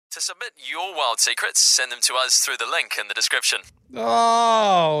To submit your wild secrets, send them to us through the link in the description.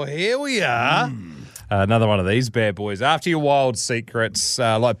 Oh, here we are. Another one of these bad boys. After your wild secrets,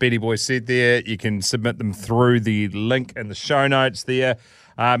 like Betty Boy said there, you can submit them through the link in the show notes there.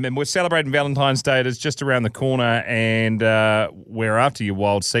 And we're celebrating Valentine's Day. It is just around the corner, and we're after your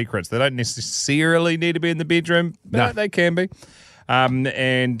wild secrets. They don't necessarily need to be in the bedroom, but they can be.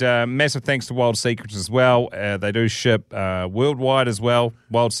 And massive thanks to Wild Secrets as well. They do ship worldwide as well,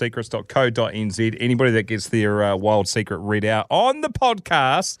 wildsecrets.co.nz. Anybody that gets their Wild Secret read out on the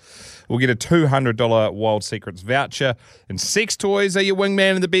podcast will get a $200 Wild Secrets voucher. And sex toys are your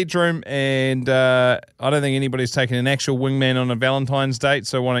wingman in the bedroom. And I don't think anybody's taken an actual wingman on a Valentine's date,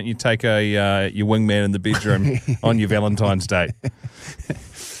 so why don't you take your wingman in the bedroom on your Valentine's date?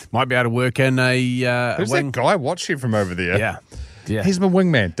 Might be able to work in Who's that guy watching from over there? Yeah. Yeah. He's my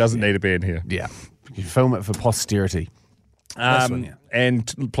wingman. Doesn't need to be in here. Yeah. You film it for posterity. And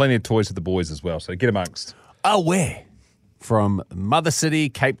plenty of toys for the boys as well. So get amongst. Away from Mother City,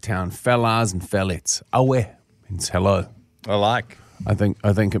 Cape Town, fellas and fellettes. Away means hello. I like. I think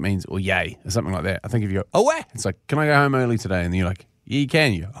it means or yay or something like that. I think if you go away, it's like, can I go home early today? And you're like, yeah, you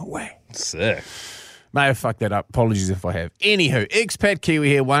can. You away. Sick. May have fucked that up. Apologies if I have. Anywho, expat Kiwi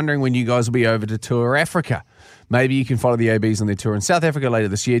here, wondering when you guys will be over to tour Africa. Maybe you can follow the ABs on their tour in South Africa later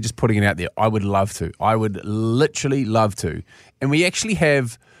this year. Just putting it out there. I would love to. I would literally love to. And we actually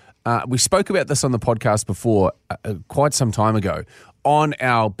have, we spoke about this on the podcast before quite some time ago. On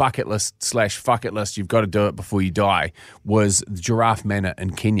our bucket list / fucket list, you've got to do it before you die, was the Giraffe Manor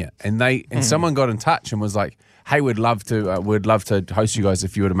in Kenya. And someone got in touch and was like, hey, we'd love to host you guys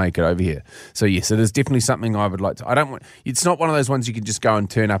if you were to make it over here. So yes, it is definitely something I would like to. It's not one of those ones you can just go and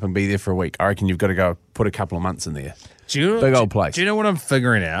turn up and be there for a week. I reckon you've got to go put a couple of months in there. Big old place. Do you know what I'm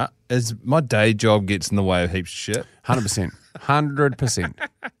figuring out? Is my day job gets in the way of heaps of shit. 100%. 100%.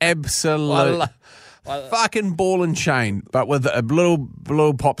 Absolutely. Fucking ball and chain, but with a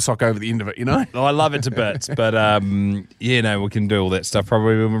little pop sock over the end of it, you know? I love it to bits, but we can do all that stuff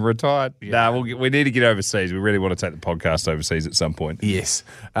probably when we're retired. Yeah. We need to get overseas. We really want to take the podcast overseas at some point. Yes.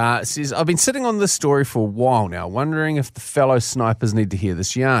 Says, I've been sitting on this story for a while now, wondering if the fellow snipers need to hear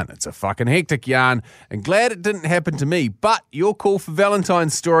this yarn. It's a fucking hectic yarn, and glad it didn't happen to me, but your call for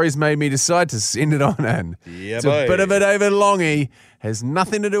Valentine's stories made me decide to send it on in. Yeah, it's a bit of it over longy. Has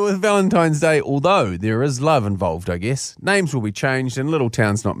nothing to do with Valentine's Day, although there is love involved, I guess. Names will be changed and little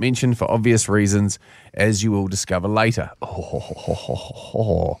towns not mentioned for obvious reasons, as you will discover later. In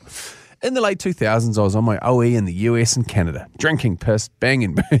the late 2000s, I was on my OE in the US and Canada, drinking piss,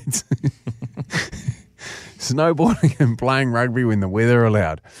 banging birds, snowboarding and playing rugby when the weather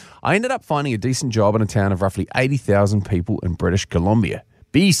allowed. I ended up finding a decent job in a town of roughly 80,000 people in British Columbia.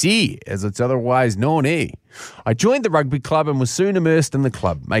 BC, as it's otherwise known, I joined the rugby club and was soon immersed in the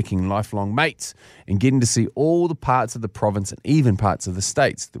club, making lifelong mates and getting to see all the parts of the province and even parts of the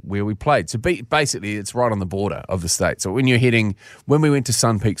states where we played. So basically, it's right on the border of the states. So when we went to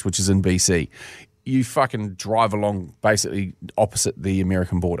Sun Peaks, which is in BC, you fucking drive along basically opposite the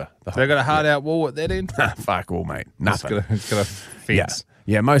American border. They got a hard out wall at that end? Fuck all, mate. Nothing. It's got a fence.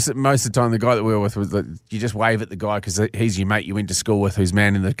 Yeah, most of the time the guy that we were with was you just wave at the guy because he's your mate you went to school with, who's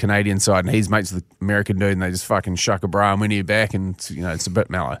man in the Canadian side, and he's mates with the American dude, and they just fucking shuck a bra and win you back, and it's a bit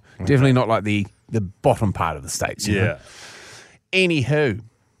mellow. Okay. Definitely not like the bottom part of the States. You know? Anywho,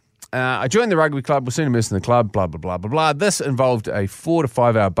 I joined the rugby club, was soon immersed in the club, blah, blah, blah, blah, blah. This involved a 4 to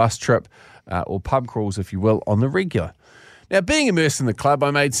 5 hour bus trip, or pub crawls, if you will, on the regular. Now, being immersed in the club,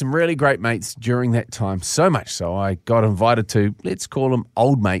 I made some really great mates during that time, so much so I got invited to, let's call them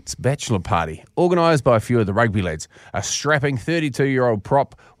old mates' bachelor party, organised by a few of the rugby lads, a strapping 32-year-old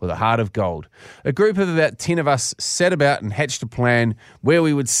prop with a heart of gold. A group of about 10 of us sat about and hatched a plan where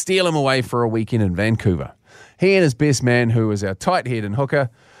we would steal him away for a weekend in Vancouver. He and his best man, who was our tight head and hooker,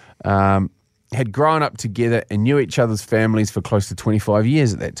 had grown up together and knew each other's families for close to 25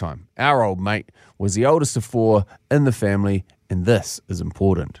 years at that time. Our old mate was the oldest of 4 in the family, and this is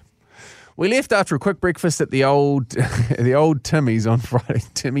important. We left after a quick breakfast at the old Timmy's on Friday.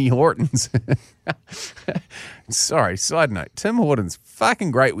 Timmy Hortons. Sorry, side note. Tim Hortons, fucking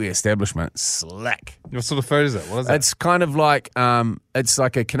great wee establishment. Slack. What sort of food is it? What is it? It's kind of like, it's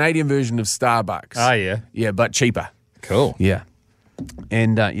like a Canadian version of Starbucks. Oh, yeah. Yeah, but cheaper. Cool. Yeah.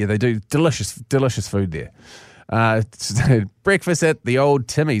 And, they do delicious food there. Breakfast at the old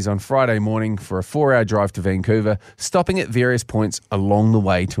Timmy's on Friday morning for a 4-hour drive to Vancouver, stopping at various points along the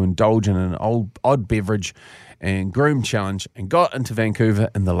way to indulge in an odd beverage and groom challenge, and got into Vancouver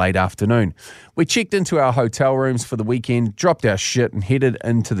in the late afternoon. We checked into our hotel rooms for the weekend, dropped our shit and headed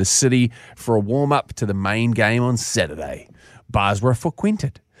into the city for a warm-up to the main game on Saturday. Bars were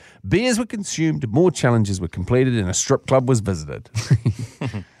frequented. Beers were consumed, more challenges were completed, and a strip club was visited.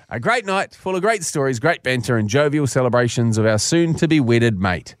 A great night full of great stories, great banter, and jovial celebrations of our soon-to-be wedded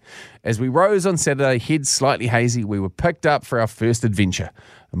mate. As we rose on Saturday, heads slightly hazy, we were picked up for our first adventure.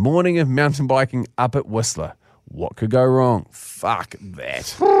 A morning of mountain biking up at Whistler. What could go wrong? Fuck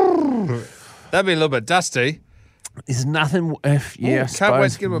that. That'd be a little bit dusty. There's nothing. Yeah, Can't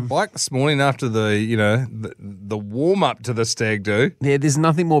wait to get on a bike this morning after the warm up to the stag do. Yeah, there's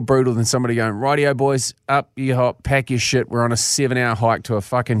nothing more brutal than somebody going, rightio boys, up you hop, pack your shit. We're on a 7-hour hike to a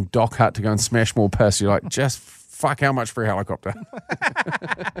fucking dock hut to go and smash more piss. You're like, just fuck, how much for a helicopter?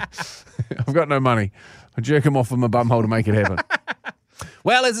 I've got no money. I jerk him off with my bumhole to make it happen.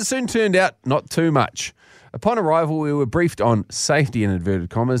 Well, as it soon turned out, not too much. Upon arrival, we were briefed on safety in inverted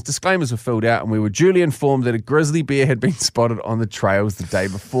commas, disclaimers were filled out, and we were duly informed that a grizzly bear had been spotted on the trails the day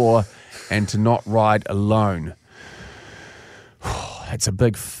before and to not ride alone. That's a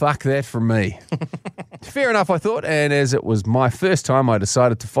big fuck that from me. Fair enough, I thought, and as it was my first time, I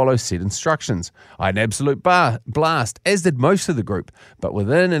decided to follow said instructions. I had an absolute blast, as did most of the group, but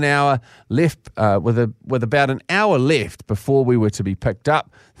within an hour left, with about an hour left before we were to be picked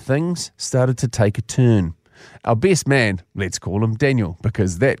up, things started to take a turn. Our best man, let's call him Daniel,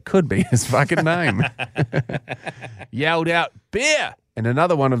 because that could be his fucking name, yelled out, "Bear!" And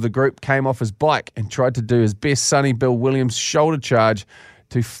another one of the group came off his bike and tried to do his best Sonny Bill Williams shoulder charge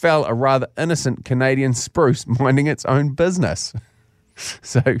to fell a rather innocent Canadian spruce minding its own business.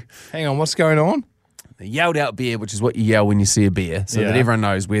 So, hang on, what's going on? They yelled out "bear," which is what you yell when you see a bear, so that everyone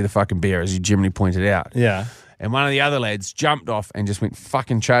knows where the fucking bear is, you generally pointed out. Yeah. And one of the other lads jumped off and just went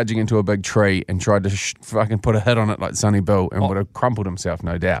fucking charging into a big tree and tried to fucking put a hit on it like Sonny Bill and would have crumpled himself,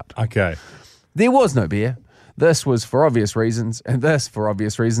 no doubt. Okay. There was no bear. This was for obvious reasons, and this, for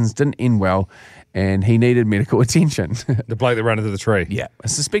obvious reasons, didn't end well, and he needed medical attention. The bloke that ran into the tree. Yeah. A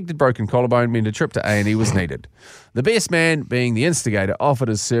suspected broken collarbone meant a trip to A&E was needed. The best man, being the instigator, offered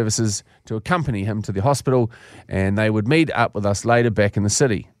his services to accompany him to the hospital, and they would meet up with us later back in the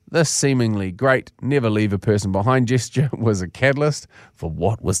city. This seemingly great never leave a person behind gesture was a catalyst for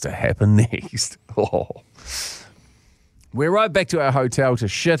what was to happen next. We arrived back to our hotel to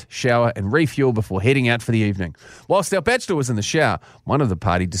shit, shower, and refuel before heading out for the evening. Whilst our bachelor was in the shower, one of the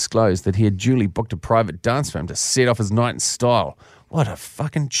party disclosed that he had duly booked a private dance for him to set off his night in style. What a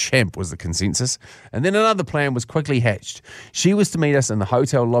fucking champ was the consensus. And then another plan was quickly hatched. She was to meet us in the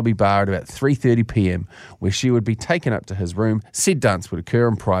hotel lobby bar at about 3:30 p.m, where she would be taken up to his room. Said dance would occur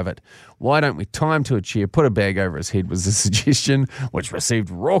in private. Why don't we tie him to a chair, put a bag over his head was the suggestion, which received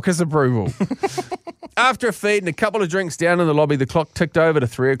raucous approval. After a feed and a couple of drinks down in the lobby, the clock ticked over to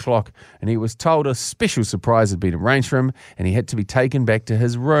 3 o'clock, and he was told a special surprise had been arranged for him, and he had to be taken back to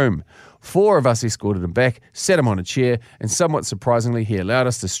his room. 4 of us escorted him back, sat him on a chair, and somewhat surprisingly, he allowed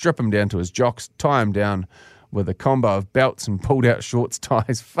us to strip him down to his jocks, tie him down with a combo of belts and pulled out shorts,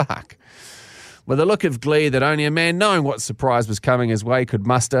 ties. Fuck. With a look of glee that only a man knowing what surprise was coming his way could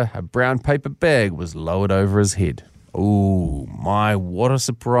muster, a brown paper bag was lowered over his head. Ooh, my, what a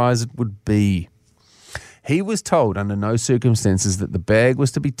surprise it would be. He was told under no circumstances that the bag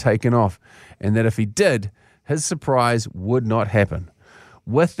was to be taken off, and that if he did, his surprise would not happen.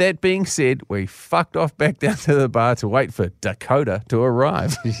 With that being said, we fucked off back down to the bar to wait for Dakota to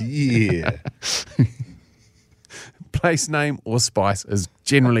arrive. Yeah. Place name or spice is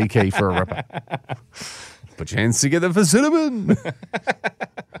generally key for a ripper. Put your hands together for cinnamon.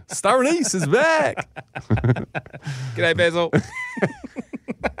 Star Anise is back. G'day, Basil.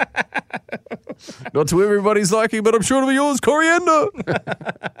 Not to everybody's liking, but I'm sure it'll be yours, coriander.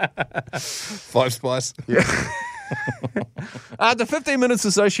 5 Spice. Yeah. After 15 minutes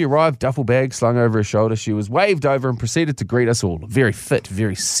or so, she arrived, duffel bag slung over her shoulder. She was waved over and proceeded to greet us all. A very fit,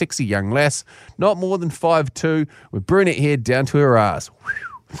 very sexy young lass, not more than 5'2", with brunette hair down to her ass.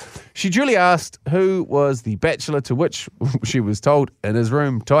 She duly asked who was the bachelor, to which she was told in his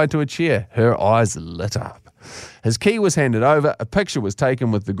room, tied to a chair. Her eyes lit up. His key was handed over, a picture was taken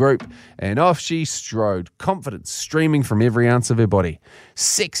with the group, and off she strode, confidence streaming from every ounce of her body.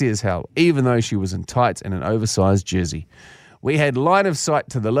 Sexy as hell, even though she was in tights and an oversized jersey. We had line of sight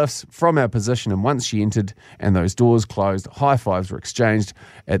to the lifts from our position, and once she entered and those doors closed, high fives were exchanged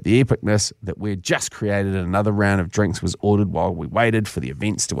at the epicness that we had just created, and another round of drinks was ordered while we waited for the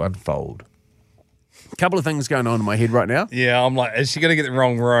events to unfold. A couple of things going on in my head right now. Yeah, I'm like, is she going to get the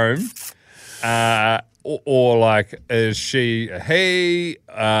wrong room? Or like, is she, hey,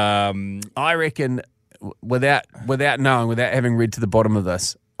 I reckon, without knowing, without having read to the bottom of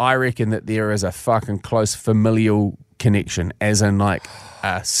this, I reckon that there is a fucking close familial connection, as in like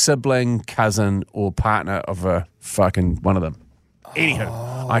a sibling, cousin, or partner of a fucking one of them.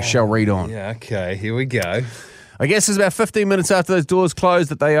 Anywho, I shall read on. Yeah, okay, here we go. I guess it's about 15 minutes after those doors closed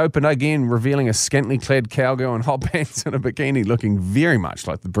that they opened again, revealing a scantily clad cowgirl in hot pants and a bikini looking very much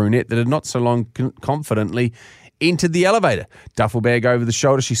like the brunette that had not so long confidently entered the elevator. Duffel bag over the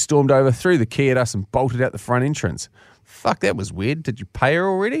shoulder, she stormed over, threw the key at us and bolted out the front entrance. Fuck, that was weird. Did you pay her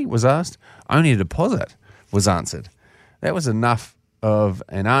already? Was asked. Only a deposit, was answered. That was enough of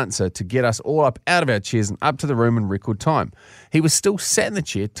an answer to get us all up out of our chairs and up to the room in record time. He was still sat in the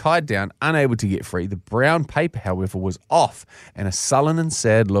chair, tied down, unable to get free. The brown paper, however, was off, and a sullen and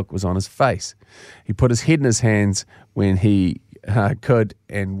sad look was on his face. He put his head in his hands when he could,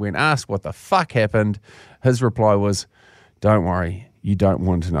 and when asked what the fuck happened, his reply was, "Don't worry, you don't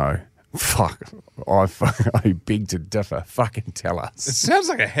want to know." Fuck, I beg to differ. Fucking tell It us. sounds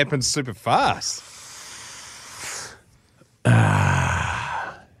like it happened super fast.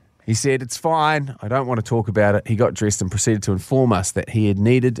 He said, "It's fine. I don't want to talk about it." He got dressed and proceeded to inform us that he had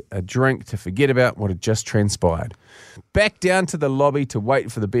needed a drink to forget about what had just transpired. Back down to the lobby to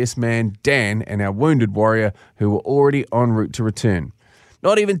wait for the best man, Dan, and our wounded warrior, who were already en route to return.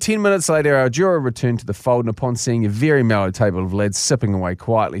 Not even 10 minutes later, our juror returned to the fold, and upon seeing a very mellow table of lads sipping away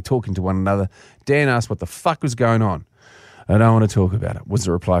quietly, talking to one another, Dan asked what the fuck was going on. "I don't want to talk about it," was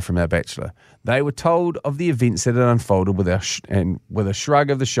the reply from our bachelor. They were told of the events that had unfolded and with a shrug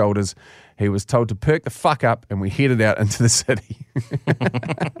of the shoulders, he was told to perk the fuck up, and we headed out into the city.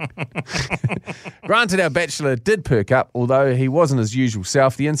 Granted, our bachelor did perk up, although he wasn't his usual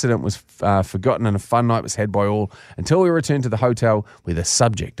self. The incident was forgotten and a fun night was had by all until we returned to the hotel where the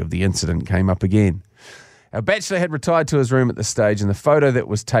subject of the incident came up again. Our bachelor had retired to his room at this stage, and the photo that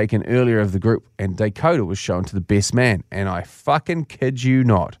was taken earlier of the group and Dakota was shown to the best man. And I fucking kid you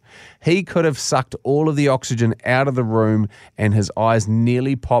not, he could have sucked all of the oxygen out of the room and his eyes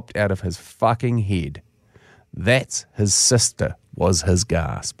nearly popped out of his fucking head. That's his sister, was his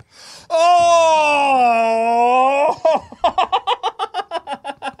gasp. Oh!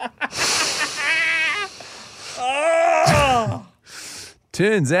 Oh!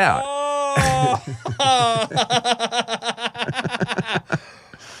 Turns out,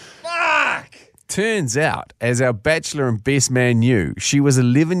 Fuck! Turns out, as our bachelor and best man knew, she was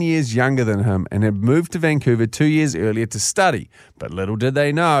 11 years younger than him and had moved to Vancouver 2 years earlier to study. But little did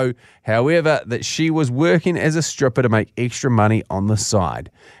they know, however, that she was working as a stripper to make extra money on the side.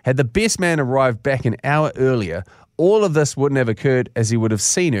 Had the best man arrived back an hour earlier, all of this wouldn't have occurred, as he would have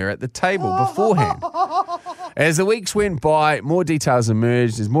seen her at the table beforehand. As the weeks went by, more details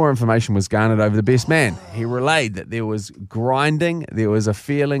emerged as more information was garnered over the best man. He relayed that there was grinding, there was a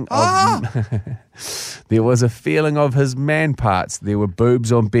feeling of there was a feeling of his man parts. There were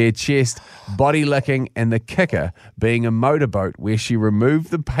boobs on bare chest, body licking, and the kicker being a motorboat where she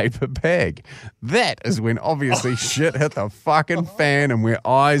removed the paper bag. That is when obviously shit hit the fucking fan and where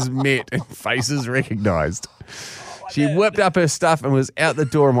eyes met and faces recognized. She whipped up her stuff and was out the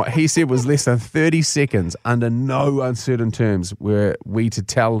door in what he said was less than 30 seconds. Under no uncertain terms were we to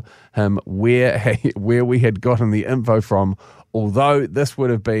tell him where we had gotten the info from, although this would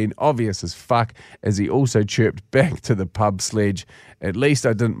have been obvious as fuck, as he also chirped back to the pub sledge, "At least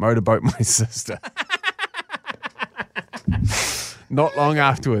I didn't motorboat my sister." Not long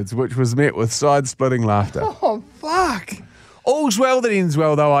afterwards, which was met with side-splitting laughter. Oh, fuck. All's well that ends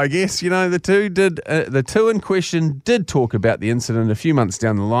well, though, I guess. You know, the two in question did talk about the incident a few months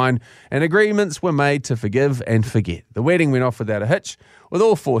down the line, and agreements were made to forgive and forget. The wedding went off without a hitch, with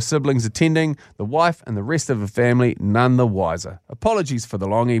all four siblings attending, the wife and the rest of the family none the wiser. Apologies for the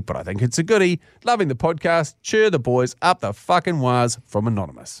longie, but I think it's a goodie. Loving the podcast. Cheer the boys up the fucking wires from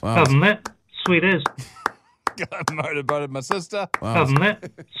Anonymous. Wow. Doesn't it? Sweet as. I motorboated my sister. Wow. Doesn't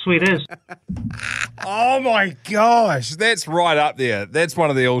it? Sweet as. Oh my gosh, that's right up there. That's one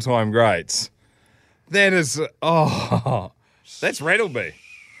of the all-time greats. That is, that's rattled me.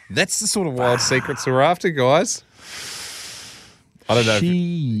 That's the sort of wild secrets we're after, guys. I don't know.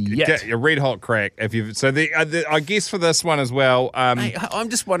 Get a red hot crack. If you I guess for this one as well. Mate, I'm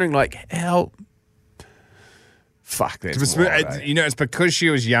just wondering, like, how. Fuck, that's wild, you know, it's because she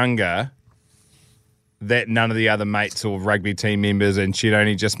was younger that none of the other mates or rugby team members, and she'd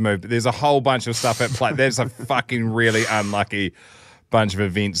only just moved. There's a whole bunch of stuff at play. There's a fucking really unlucky bunch of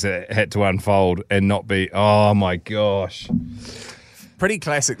events that had to unfold and not be. Oh my gosh. Pretty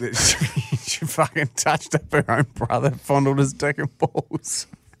classic that she fucking touched up her own brother, fondled his dick and balls.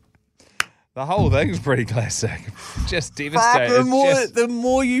 The whole thing's pretty classic. Just devastating. The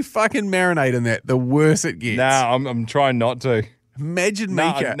more you fucking marinate in that, the worse it gets. Nah, I'm trying not to. Imagine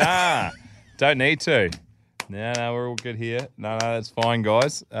Mika. Nah, don't need to. No, we're all good here. No, that's fine,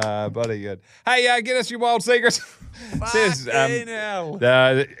 guys. Bloody good. Hey, get us your wild secrets. Says, we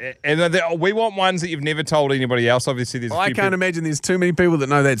want ones that you've never told anybody else. Obviously, there's. I can't imagine there's too many people that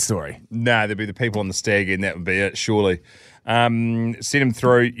know that story. No, there'd be the people on the stag, and that would be it, surely. Send them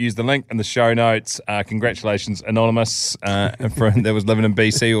through. Use the link in the show notes. Congratulations, Anonymous, friend that was living in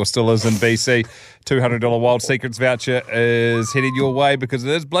BC or still is in BC. $200 Wild Secrets voucher is headed your way because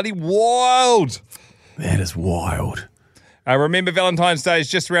it is bloody wild. That is wild. Remember, Valentine's Day is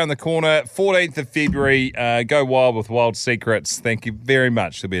just around the corner, 14th of February. Go wild with Wild Secrets. Thank you very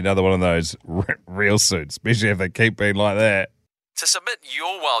much. There'll be another one of those real soon, especially if they keep being like that. To submit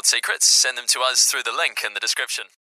your wild secrets, send them to us through the link in the description.